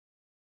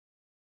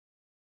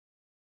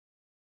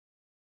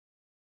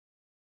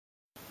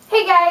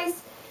Hey guys!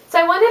 So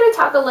I wanted to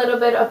talk a little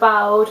bit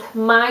about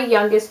my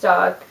youngest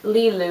dog,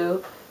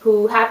 Lilu,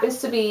 who happens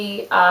to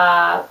be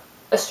a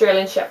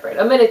Australian Shepherd,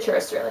 a miniature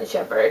Australian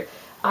Shepherd.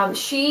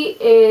 She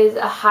is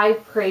a high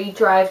prey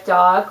drive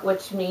dog,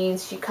 which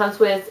means she comes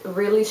with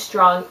really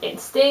strong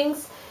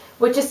instincts,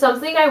 which is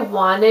something I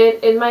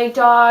wanted in my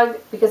dog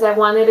because I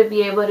wanted to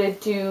be able to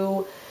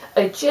do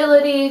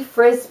agility,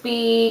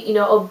 frisbee,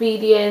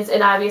 obedience,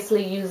 and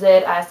obviously use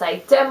it as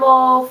like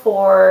demo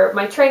for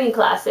my training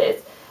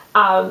classes.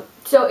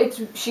 So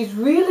she's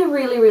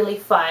really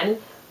fun,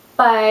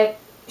 but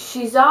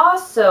she's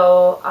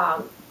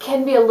also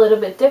can be a little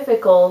bit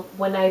difficult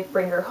when I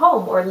bring her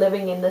home or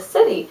living in the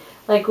city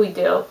like we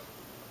do.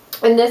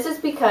 And this is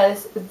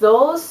because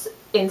those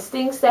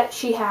instincts that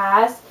she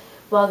has,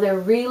 while they're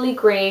really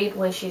great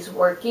when she's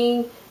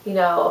working,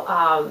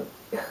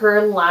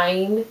 her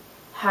line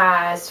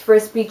has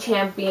frisbee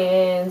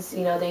champions,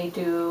 they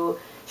do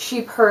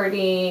sheep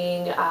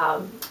herding.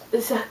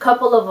 A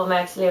couple of them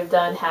actually have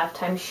done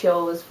halftime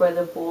shows for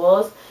the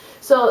bulls.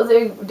 So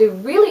they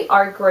really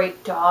are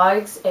great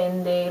dogs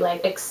and they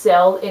like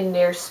excel in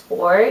their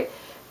sport.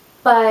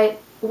 But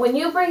when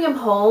you bring them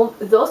home,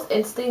 those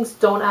instincts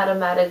don't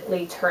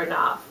automatically turn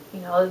off.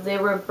 They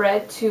were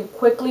bred to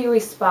quickly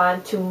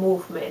respond to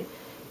movement,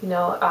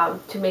 to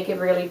make it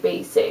really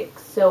basic.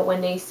 So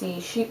when they see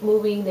sheep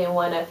moving, they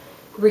want to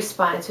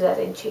respond to that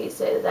and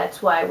chase it.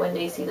 That's why when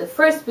they see the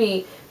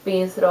frisbee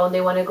being thrown,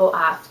 they want to go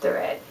after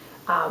it.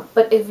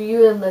 But if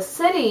you're in the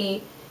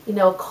city,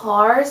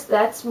 cars,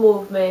 that's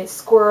movement.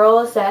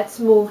 Squirrels, that's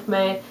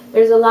movement.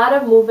 There's a lot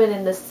of movement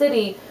in the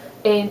city,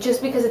 and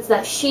just because it's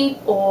not sheep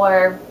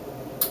or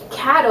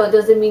cattle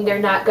doesn't mean they're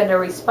not going to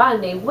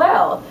respond. They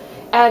will.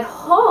 At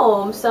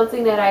home,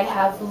 something that I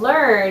have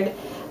learned,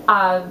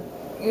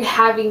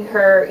 having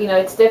her,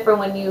 it's different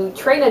when you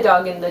train a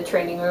dog in the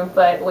training room,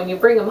 but when you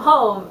bring them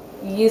home,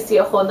 you see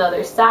a whole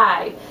nother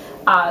side.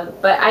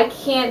 But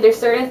there's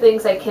certain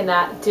things I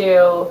cannot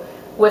do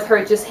with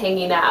her just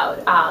hanging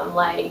out,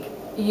 like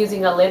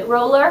using a lint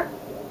roller.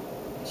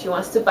 She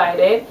wants to bite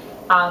it.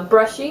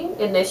 Brushing,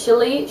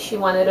 initially she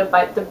wanted to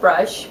bite the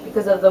brush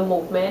because of the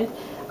movement.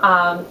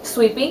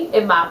 Sweeping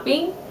and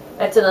mopping,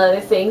 that's another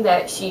thing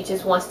that she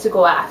just wants to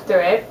go after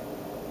it.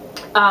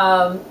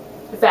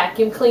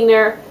 Vacuum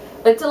cleaner,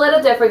 it's a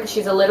little different because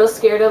she's a little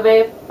scared of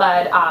it,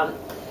 but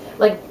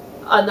like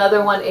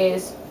another one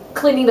is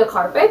cleaning the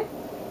carpet.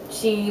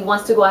 She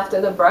wants to go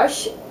after the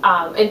brush.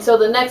 And so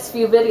the next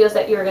few videos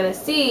that you're going to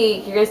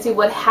see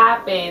what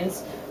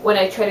happens when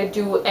I try to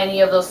do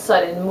any of those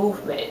sudden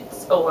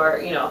movements or,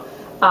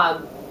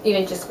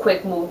 even just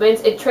quick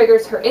movements. It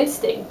triggers her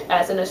instinct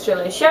as an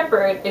Australian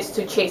Shepherd is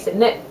to chase and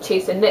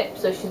nip.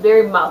 So she's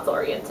very mouth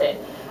oriented.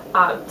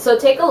 So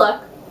take a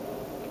look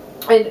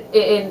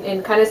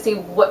and kind of see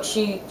what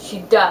she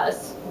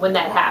does when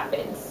that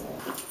happens.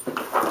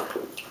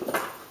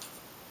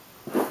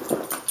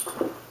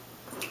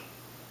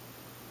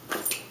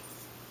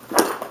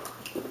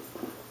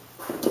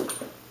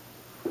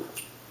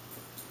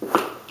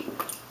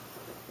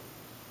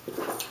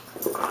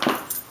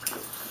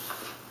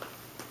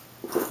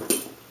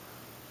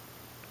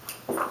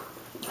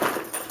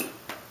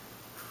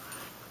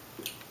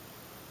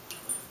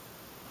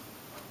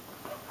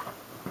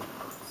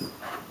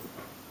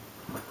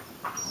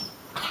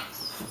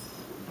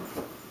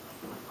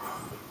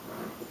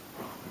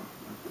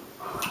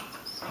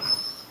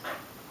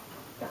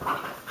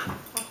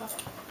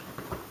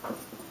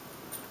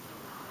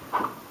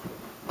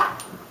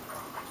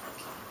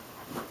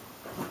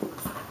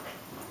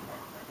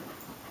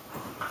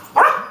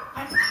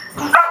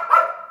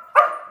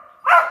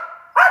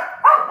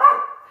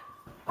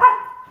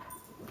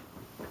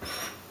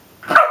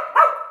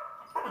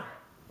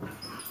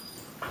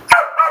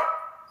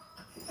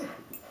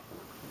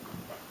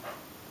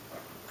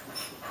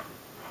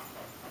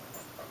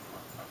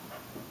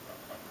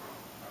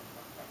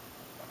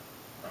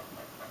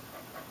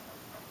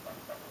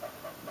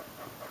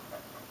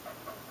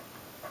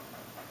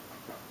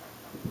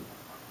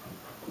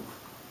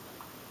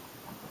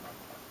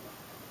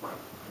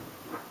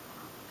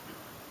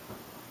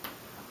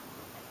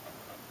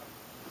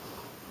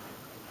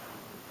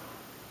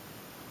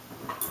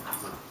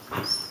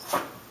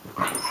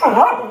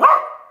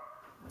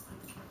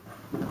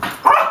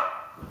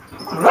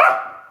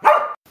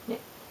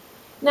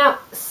 Now,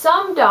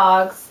 some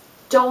dogs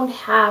don't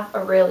have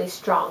a really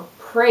strong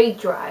prey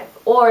drive,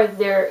 or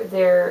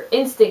their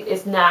instinct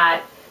is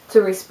not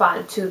to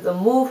respond to the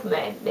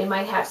movement. They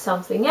might have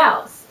something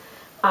else.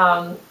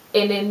 And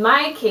in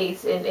my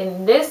case,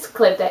 in this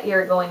clip that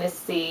you're going to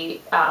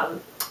see,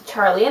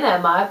 Charlie and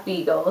Emma,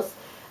 beagles,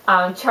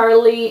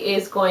 Charlie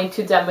is going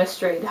to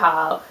demonstrate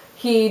how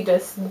he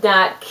does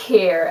not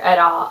care at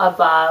all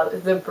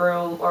about the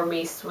broom or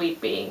me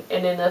sweeping.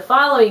 And in the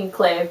following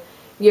clip,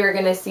 you're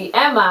going to see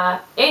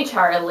Emma and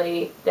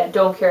Charlie that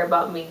don't care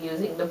about me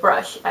using the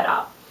brush at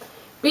all.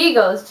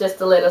 Beagles,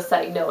 just a little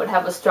side note,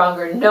 have a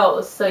stronger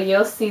nose, so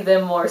you'll see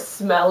them more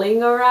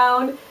smelling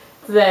around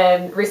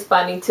than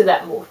responding to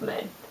that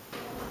movement.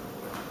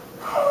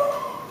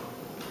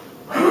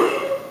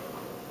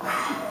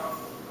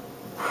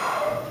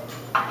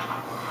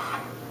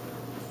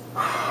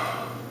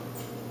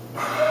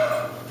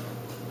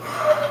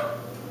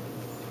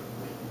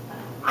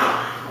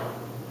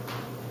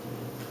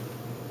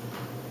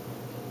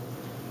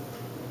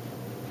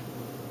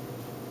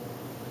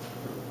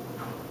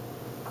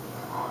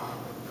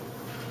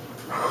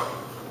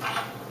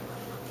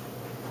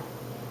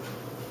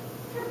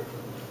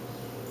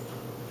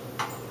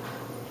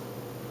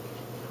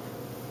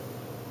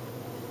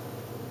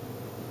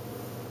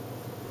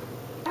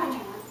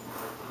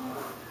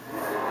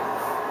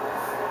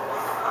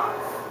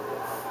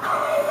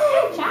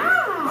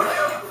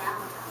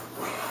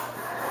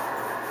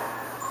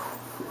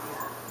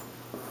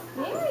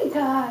 Very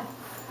good.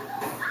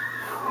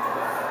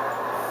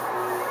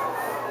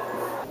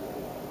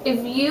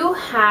 If you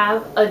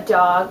have a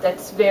dog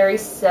that's very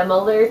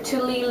similar to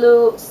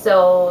Lilu,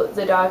 so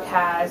the dog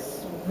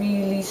has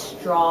really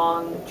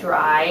strong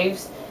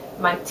drives,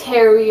 my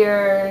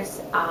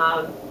terriers,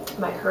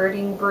 my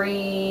herding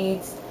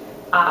breeds,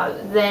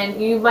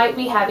 then you might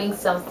be having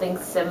something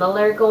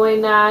similar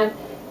going on.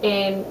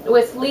 And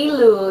with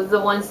Lilu, the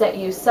ones that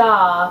you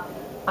saw,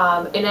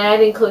 and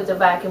that includes a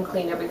vacuum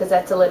cleaner because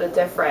that's a little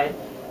different.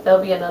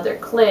 There'll be another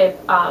clip.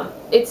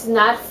 It's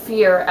not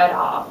fear at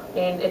all,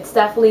 and it's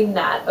definitely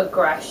not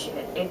aggression.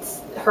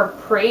 It's her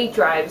prey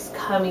drives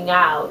coming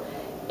out,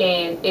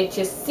 and it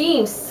just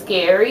seems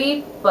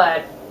scary,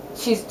 but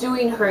she's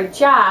doing her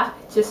job,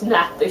 just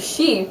not the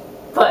sheep,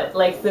 but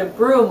like the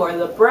broom or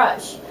the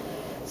brush.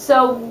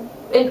 So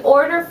in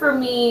order for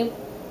me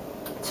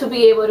to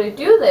be able to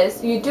do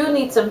this, you do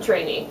need some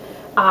training.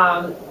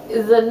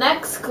 The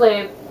next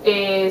clip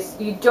is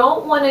you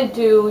don't want to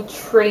do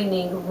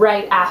training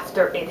right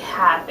after it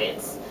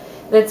happens.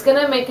 That's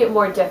going to make it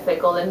more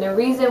difficult, and the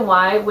reason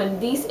why, when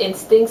these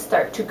instincts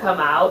start to come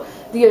out,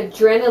 the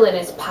adrenaline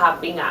is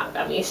popping out.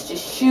 I mean, it's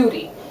just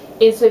shooting.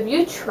 And so if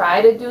you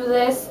try to do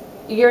this,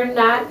 you're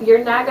not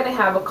going to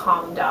have a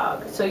calm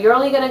dog. So you're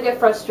only going to get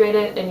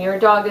frustrated, and your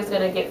dog is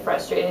going to get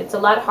frustrated. It's a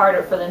lot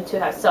harder for them to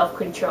have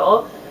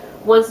self-control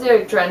once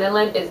their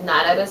adrenaline is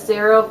not at a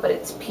 0, but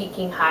it's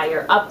peaking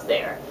higher up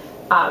there.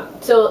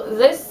 So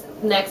this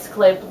next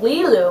clip,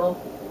 Lilu,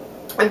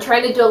 I'm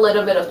trying to do a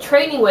little bit of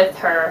training with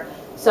her.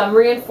 So I'm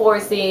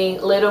reinforcing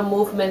little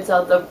movements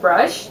of the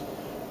brush.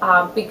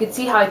 But you can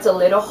see how it's a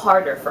little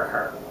harder for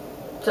her.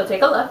 So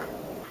take a look.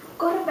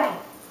 Go to bed.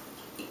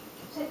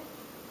 Sit.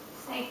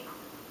 Stay.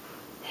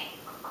 Stay. Stay.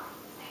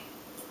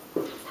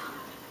 Come.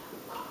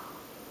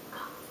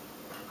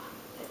 Come on.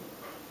 Sit.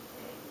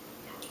 Stay.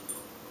 Yeah.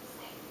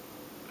 Stay.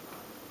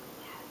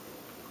 Yes.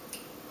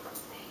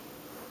 Stay.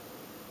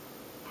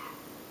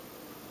 Yes.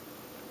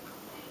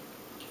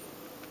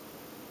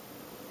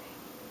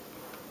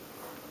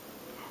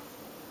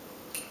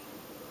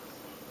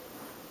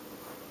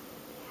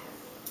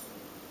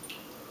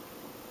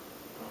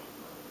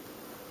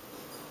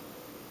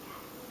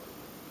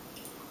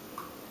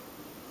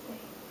 Stay.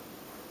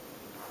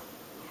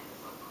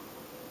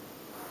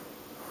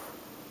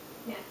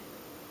 Yeah.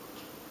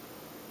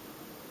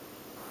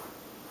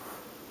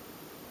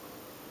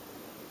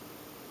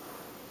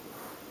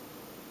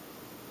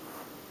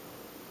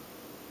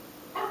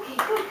 Okay,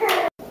 good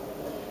girl.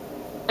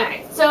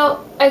 Alright,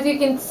 so as you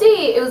can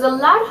see, it was a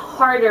lot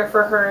harder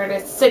for her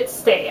to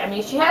sit-stay. I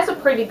mean, she has a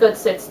pretty good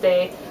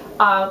sit-stay,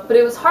 but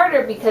it was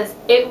harder because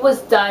it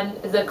was done,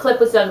 the clip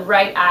was done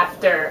right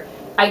after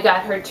I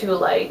got her to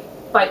like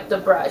bite the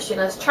brush.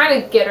 And I was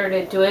trying to get her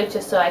to do it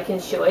just so I can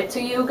show it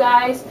to you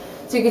guys.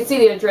 So you can see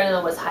the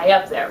adrenaline was high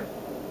up there.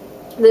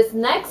 This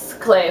next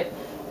clip,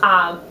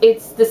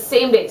 it's the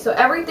same day. So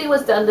everything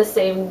was done the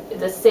same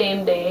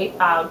day,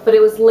 but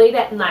it was late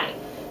at night.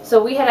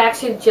 So we had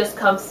actually just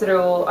come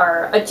through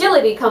our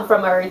agility, come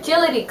from our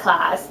agility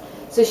class.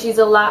 So she's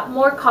a lot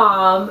more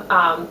calm.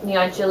 You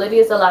know, agility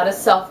is a lot of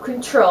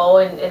self-control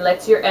and it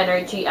lets your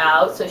energy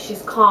out. So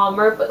she's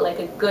calmer, but like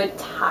a good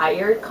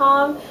tired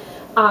calm.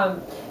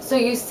 So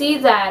you see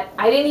that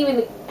I didn't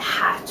even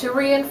have to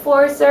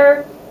reinforce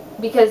her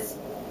because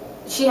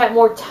she had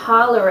more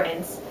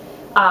tolerance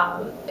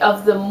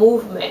of the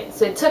movement.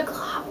 So it took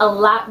a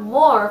lot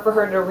more for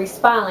her to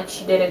respond like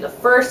she did in the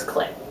first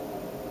clip.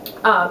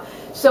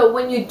 So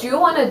when you do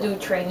want to do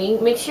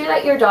training, make sure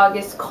that your dog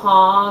is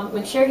calm.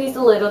 Make sure he's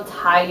a little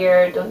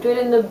tired. Don't do it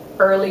in the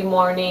early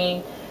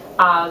morning.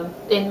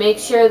 And make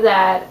sure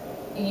that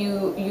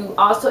you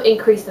also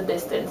increase the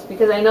distance,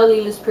 because I know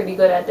Lilu's pretty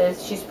good at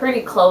this. She's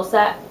pretty close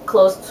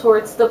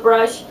towards the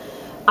brush,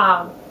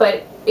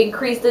 but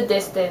increase the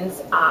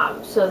distance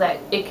so that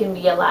it can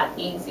be a lot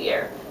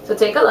easier. So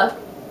take a look.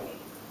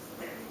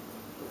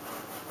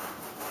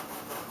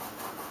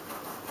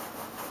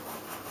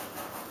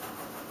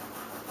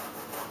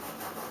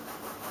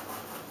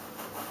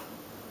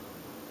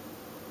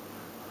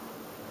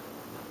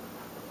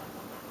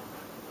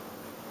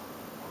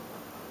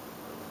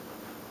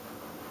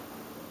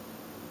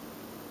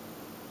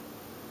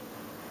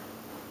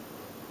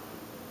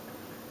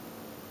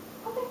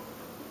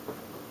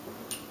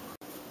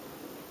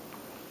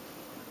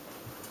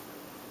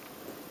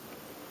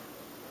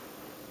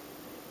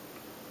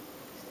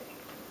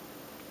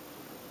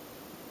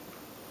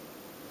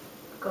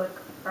 Good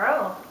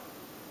girl.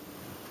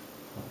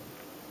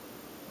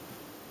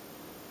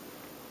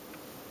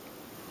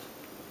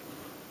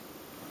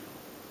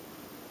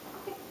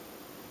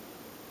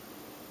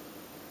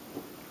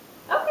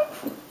 Okay.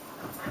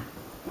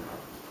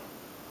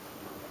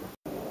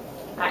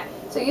 Alright,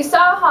 so you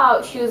saw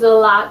how she was a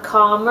lot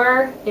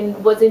calmer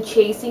and wasn't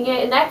chasing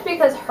it, and that's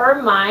because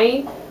her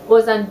mind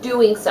was on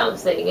doing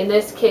something. In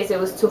this case, it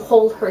was to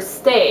hold her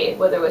stay,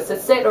 whether it was a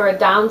sit or a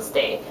down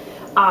stay.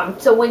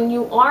 So when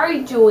you are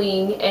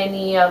doing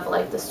any of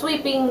like the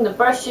sweeping, the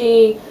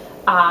brushing,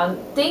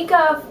 think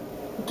of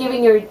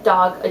giving your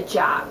dog a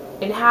job.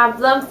 and have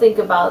them think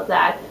about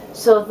that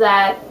so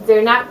that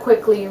they're not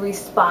quickly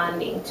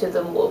responding to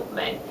the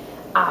movement.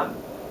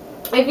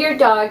 If your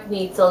dog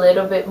needs a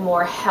little bit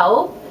more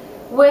help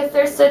with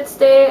their sit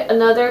stay,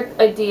 another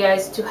idea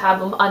is to have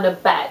them on a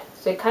bed.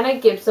 So it kind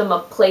of gives them a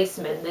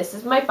placement. This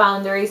is my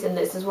boundaries and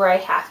this is where I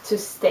have to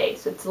stay.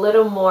 So it's a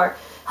little more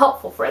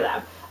helpful for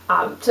them.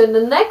 So in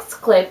the next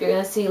clip, you're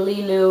going to see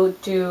Lilu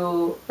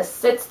do a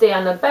sit stay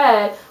on the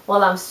bed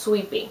while I'm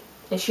sweeping.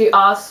 And she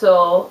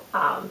also,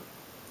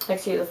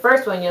 actually the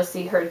first one you'll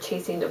see her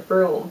chasing the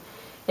broom.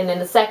 And then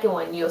the second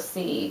one you'll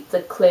see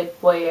the clip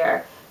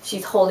where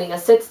she's holding a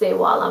sit stay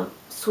while I'm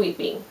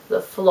sweeping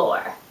the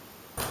floor.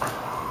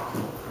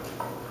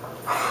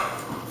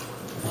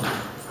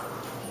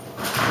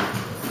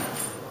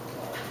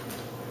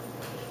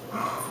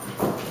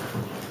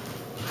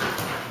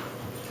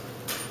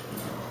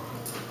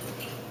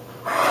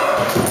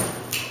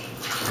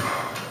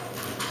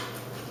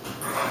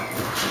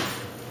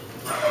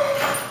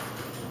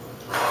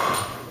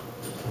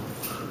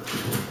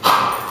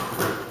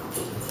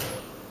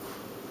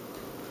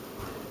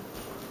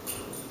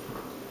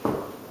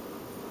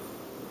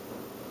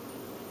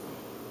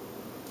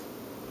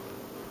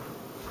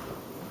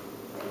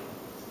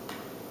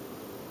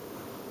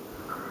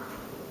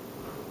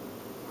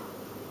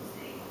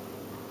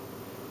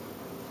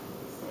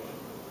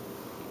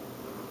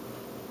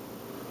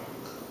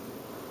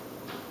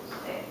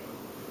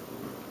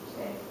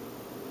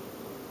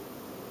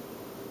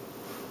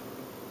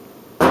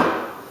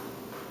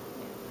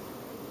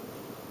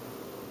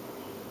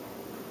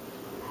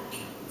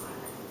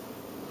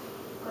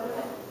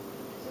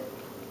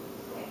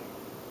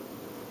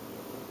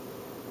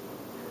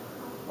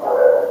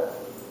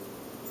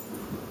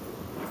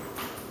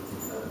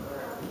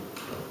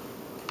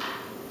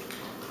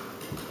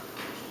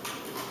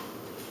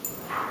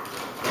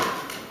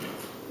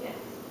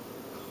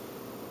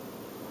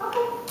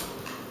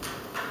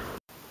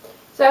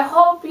 So I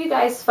hope you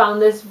guys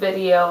found this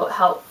video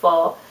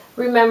helpful.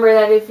 Remember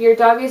that if your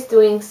dog is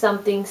doing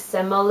something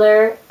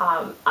similar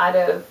out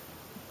of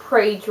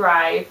prey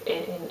drive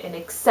and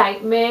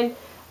excitement,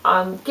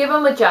 give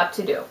them a job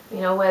to do. You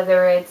know,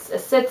 whether it's a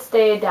sit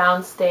stay, a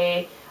down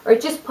stay, or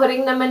just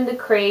putting them in the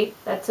crate.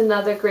 That's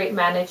another great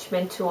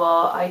management tool.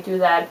 I do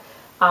that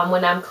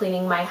when I'm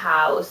cleaning my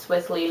house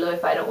with Lilu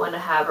if I don't want to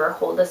have her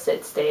hold a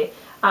sit stay.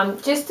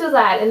 Just do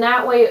that, and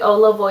that way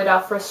it'll avoid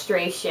our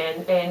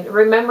frustration. And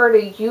remember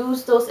to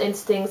use those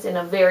instincts in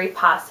a very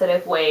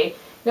positive way.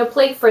 You know,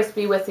 play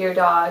frisbee with your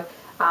dog,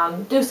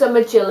 do some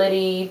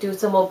agility, do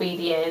some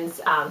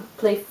obedience,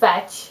 play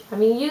fetch. I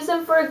mean, use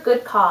them for a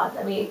good cause.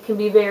 I mean, it can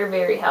be very,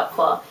 very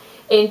helpful.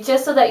 And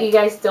just so that you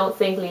guys don't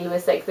think Lilu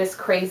is like this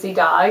crazy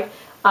dog,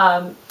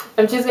 I'm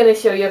just going to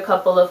show you a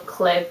couple of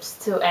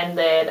clips to end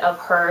it of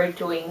her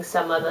doing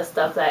some of the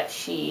stuff that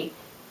she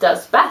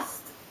does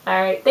best.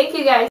 Alright, thank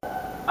you guys.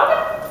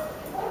 Okay.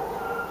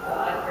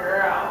 Good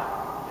girl.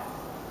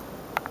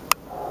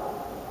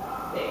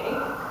 Stay.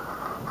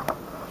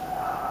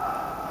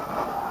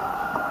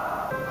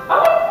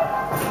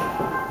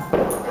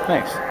 Okay.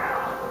 Thanks.